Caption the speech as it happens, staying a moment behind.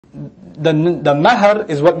The mahr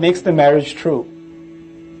is what makes the marriage true.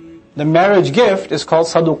 The marriage gift is called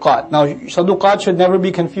saduqat. Now, saduqat should never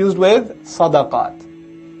be confused with sadaqat.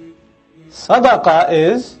 Sadaqah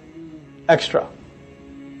is extra.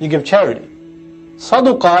 You give charity.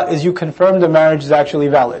 Saduqah is you confirm the marriage is actually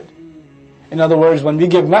valid. In other words, when we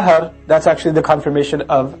give mahr, that's actually the confirmation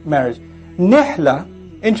of marriage. Nihla,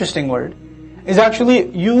 interesting word, is actually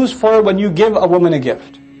used for when you give a woman a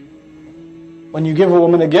gift. When you give a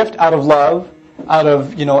woman a gift out of love, out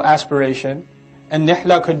of, aspiration. And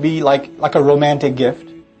nihla could be like a romantic gift.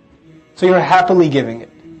 So you're happily giving it.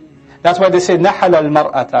 That's why they say, نَحَلَ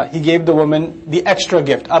الْمَرْأَةَ. He gave the woman the extra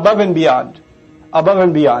gift, above and beyond. Above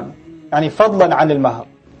and beyond. يعني فضلا عن المهر.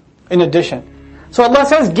 In addition. So Allah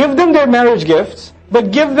says, give them their marriage gifts,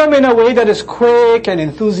 but give them in a way that is quick and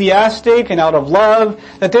enthusiastic and out of love,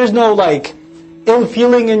 that there's no ill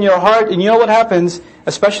feeling in your heart. And you know what happens,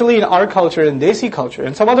 especially in our culture and Desi culture,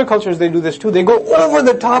 and some other cultures they do this too, they go over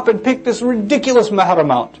the top and pick this ridiculous mahr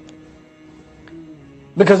amount.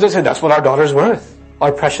 Because they say, that's what our daughter's worth.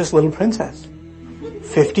 Our precious little princess.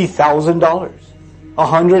 $50,000.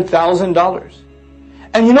 $100,000.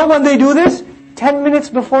 And you know when they do this? 10 minutes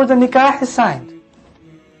before the nikah is signed.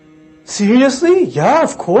 Seriously? Yeah,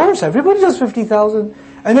 of course. Everybody does 50,000.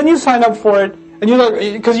 And then you sign up for it, and you're like,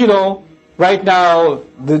 because right now,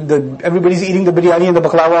 everybody's eating the biryani and the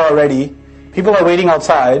baklava already. People are waiting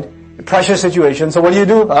outside. Pressure situation. So what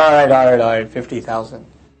do? Alright, 50,000.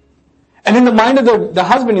 And in the mind of the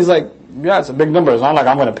husband, he's like, yeah, it's a big number. It's not like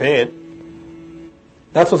I'm going to pay it.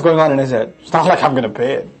 That's what's going on in his head. It's not like I'm going to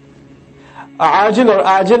pay it. Ajil or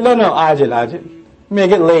ajil? No, ajil.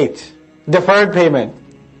 Make it late. Deferred payment.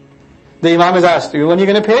 The imam is asked, when are you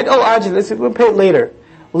going to pay it? Oh, ajil. We'll pay it later.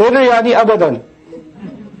 Later, yani abadan.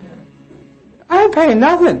 I ain't paying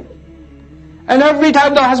nothing. And every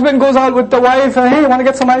time the husband goes out with the wife, hey, want to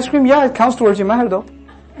get some ice cream? Yeah, it counts towards your mahr though.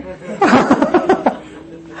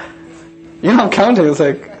 You're not counting. It's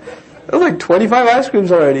like 25 ice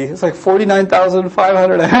creams already. It's like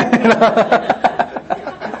 49,500.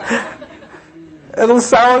 It'll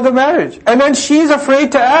sour the marriage. And then she's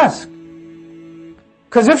afraid to ask.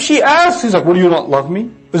 Because if she asks, he's like, what, do you not love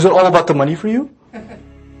me? Is it all about the money for you?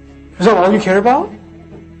 Is that all you care about?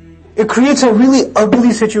 It creates a really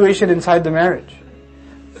ugly situation inside the marriage.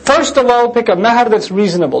 First of all, pick a mahr that's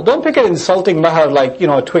reasonable. Don't pick an insulting mahr like,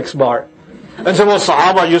 a Twix bar. And say, well,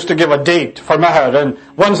 Sahaba used to give a date for mahr, and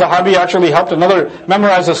one Sahabi actually helped another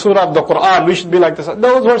memorize a surah of the Quran. We should be like this.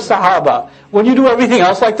 Those were Sahaba. When you do everything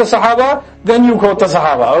else like the Sahaba, then you quote the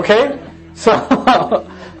Sahaba, okay? So,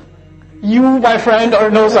 you, my friend,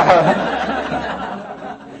 are no Sahaba.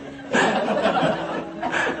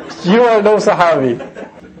 You are no Sahabi.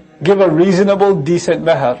 Give a reasonable, decent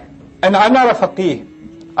mahr. And I'm not a faqih.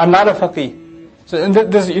 So in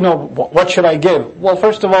this, what should I give? Well,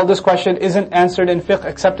 first of all, this question isn't answered in fiqh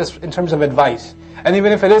except in terms of advice. And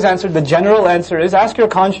even if it is answered, the general answer is ask your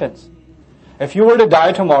conscience. If you were to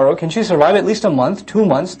die tomorrow, can she survive at least a month, 2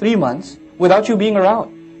 months, 3 months without you being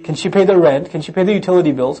around? Can she pay the rent? Can she pay the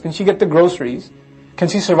utility bills? Can she get the groceries? Can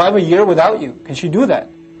she survive a year without you? Can she do that?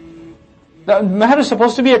 The mahr is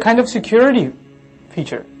supposed to be a kind of security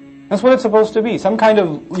feature. That's what it's supposed to be. Some kind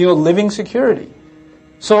of, living security.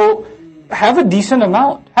 So, have a decent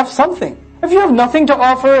amount. Have something. If you have nothing to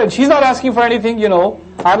offer and she's not asking for anything, ala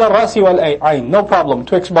rasi wal ayn, no problem.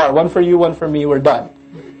 Twix bar, one for you, one for me, we're done.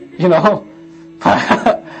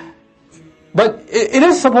 But it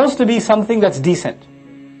is supposed to be something that's decent.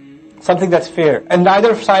 Something that's fair. And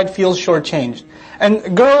neither side feels shortchanged.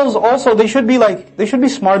 And girls also, they should be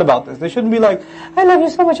smart about this. They shouldn't be like, I love you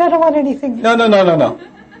so much, I don't want anything. No.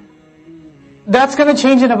 That's going to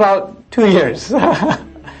change in about 2 years.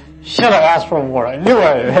 Should have asked for more. I knew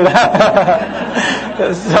it.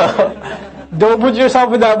 So, don't put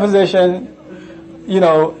yourself in that position. And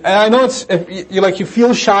I know if you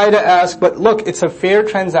feel shy to ask, but look, it's a fair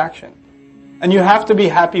transaction. And you have to be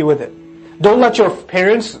happy with it. Don't let your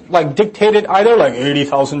parents dictate it either,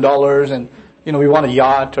 $80,000 and, we want a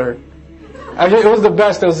yacht or... Actually, it was the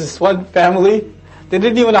best. There was this one family. They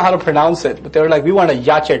didn't even know how to pronounce it, but they were like, we want a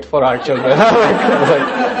yachet for our children. I was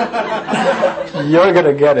like, you're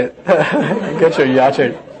gonna get it. Get your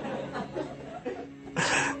yachet.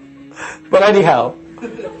 But anyhow.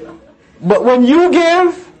 But when you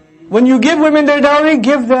give women their dowry,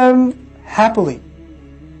 give them happily.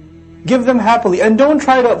 Give them happily. And don't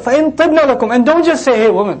try to, فَإِن طِبْنَ لَكُمْ, and don't just say, hey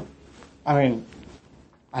woman,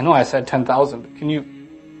 I know I said 10,000, but can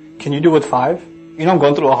you do with 5? I'm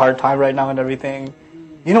going through a hard time right now and everything.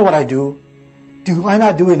 You know what I do? Do I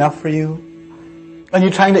not do enough for you? And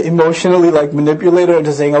you're trying to emotionally manipulate her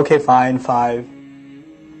into saying, okay, fine, 5.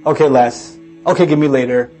 Okay, less. Okay, give me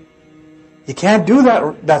later. You can't do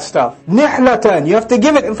that stuff. Nihlatan, you have to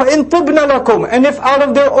give it. فَإِن طِبْنَ لَكُمْ, and if out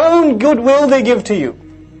of their own goodwill they give to you.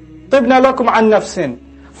 طِبْنَ لَكُمْ عَن نَفْسٍ.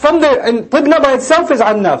 And طِبْنَ by itself is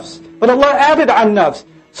عن نفس. But Allah added عن نفس.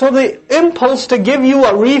 So the impulse to give you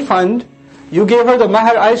a refund, you gave her the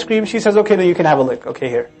Mahr ice cream, she says, okay, then you can have a lick. Okay,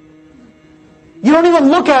 here. You don't even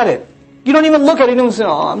look at it. You don't even look at it. You don't say,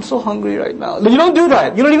 oh, I'm so hungry right now. You don't do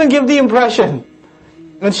that. You don't even give the impression.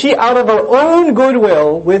 And she, out of her own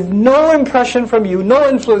goodwill, with no impression from you, no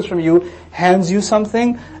influence from you, hands you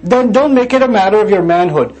something, then don't make it a matter of your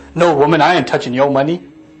manhood. No, woman, I ain't touching your money.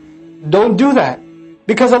 Don't do that.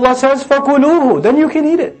 Because Allah says, فَكُلُوهُ, then you can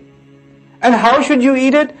eat it. And how should you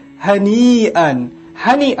eat it? هَنِيئًا.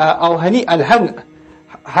 Hani'a or hani al-han.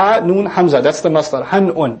 Ha, nun, hamza. That's the masdar.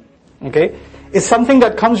 Han'un. Okay? It's something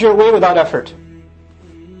that comes your way without effort.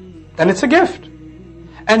 And it's a gift.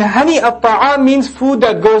 And hani at-ta'am means food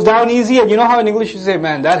that goes down easy. And you know how in English you say,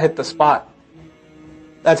 man, that hit the spot.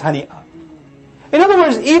 That's hani'a. In other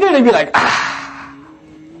words, eat it and be like, ah,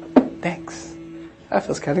 thanks. That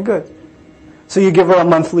feels kind of good. So you give her a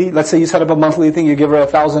monthly, let's say you set up a monthly thing, you give her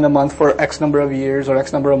 1,000 a month for X number of years or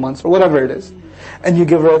X number of months or whatever it is. And you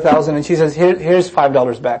give her 1,000 and she says, here's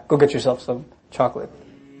 $5 back. Go get yourself some chocolate.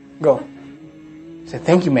 Go. Say,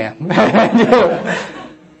 thank you, ma'am.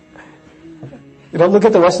 You don't look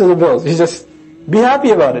at the rest of the bills. You just be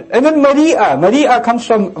happy about it. And then mari'a. Mari'a comes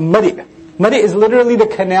from mari'. Mari' is literally the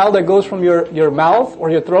canal that goes from your mouth or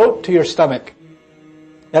your throat to your stomach.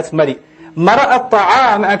 That's mari'. Mara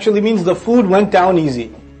at-ta'am actually means the food went down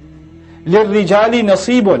easy. لِلْرِجَالِ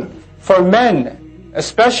نَصِيبٌ. For men,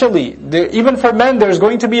 especially, even for men, there's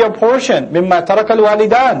going to be a portion. مِمَّا تَرَكَ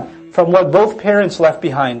الْوَالِدَانِ. From what both parents left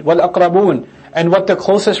behind. وَالْأَقْرَبُونَ. And what the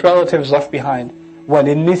closest relatives left behind.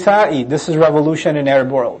 وَلِلنِّسَاءِ. This is revolution in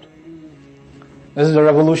Arab world. This is a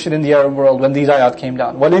revolution in the Arab world when these ayat came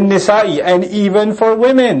down. وَلِلنِّسَاءِ. And even for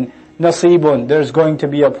women, نَصِيبٌ. There's going to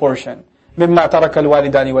be a portion. مِمَّا تَرَكَ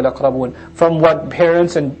الْوَالِدَانِ وَالْأَقْرَبُونَ. From what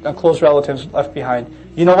parents and close relatives left behind.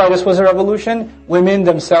 You know why this was a revolution? Women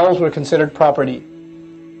themselves were considered property.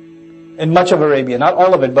 In much of Arabia. Not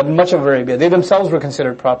all of it, but in much of Arabia. They themselves were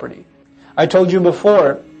considered property. I told you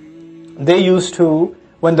before, they used to,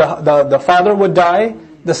 when the father would die,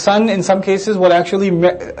 the son in some cases would actually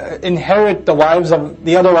inherit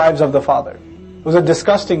the other wives of the father. It was a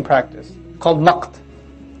disgusting practice called maqt.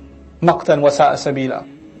 Maqtan wasa'a sabila.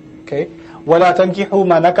 Okay? وَلَا تَنْكِحُوا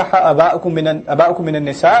مَا نَكَحَ أَبَاؤُكُم مِّنَ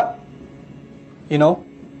النِّسَاءِ. You know?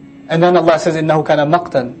 And then Allah says, إِنَّهُ كَانَ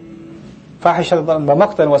مَقْتًا فَاحِشَةً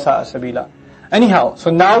وَمَقْتًا وَسَاءَ سَبِيلًا. Anyhow, so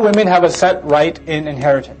now women have a set right in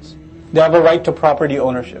inheritance. They have a right to property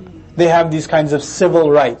ownership. They have these kinds of civil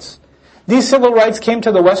rights. These civil rights came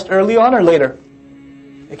to the West early on or later?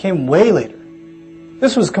 They came way later.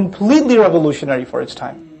 This was completely revolutionary for its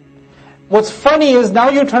time. What's funny is now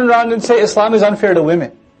you turn around and say Islam is unfair to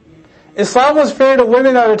women. Islam was fair to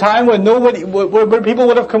women at a time when where people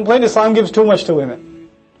would have complained Islam gives too much to women.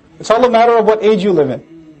 It's all a matter of what age you live in.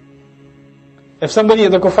 If somebody,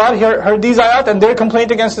 the kuffar, heard these ayat and their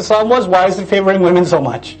complaint against Islam was, why is it favoring women so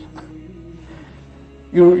much?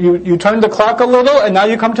 You turn the clock a little and now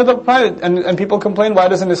you come to the point and people complain, why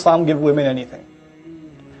doesn't Islam give women anything?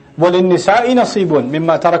 وَلِلنِّسَاءِ نَصِيبٌ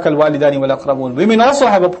مِمَّا تَرَكَ الْوَالِدَانِ وَالْأَقْرَبُونَ. Women also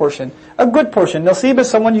have a portion, a good portion. Nasib is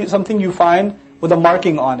something you find with a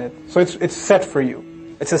marking on it. So it's set for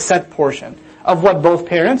you. It's a set portion of what both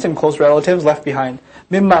parents and close relatives left behind.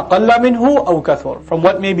 مِمَّا قَلَّ مِنْهُ أَوْ كَثُرٍ. From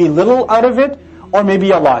what may be little out of it or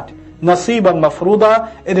maybe a lot. نَصِيبًا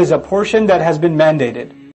مَفْرُوضًا. It is a portion that has been mandated.